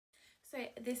So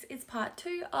this is part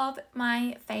 2 of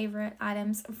my favourite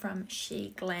items from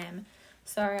SHEGLAM.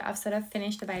 So I've sort of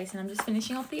finished the base and I'm just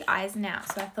finishing off the eyes now.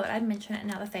 So I thought I'd mention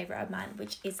another favourite of mine,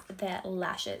 which is their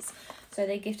lashes. So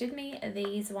they gifted me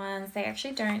these ones. They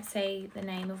actually don't say the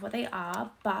name of what they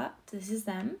are, but this is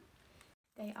them.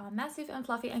 They are massive and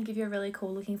fluffy and give you a really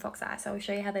cool looking fox eye. So I'll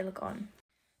show you how they look on.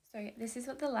 So this is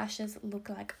what the lashes look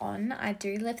like on. I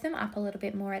do lift them up a little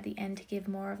bit more at the end to give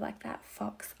more of like that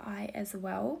fox eye as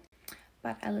well.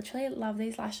 But I literally love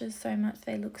these lashes so much.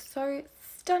 They look so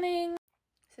stunning.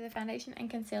 So the foundation and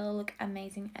concealer look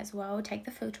amazing as well. Take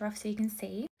the filter off so you can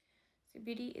see. So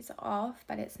beauty is off,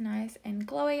 but it's nice and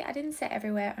glowy. I didn't set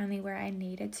everywhere, only where I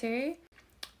needed to.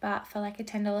 But for like a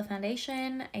 $10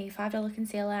 foundation, a $5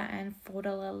 concealer and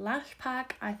 $4 lash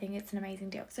pack, I think it's an amazing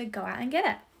deal. So go out and get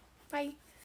it. Bye.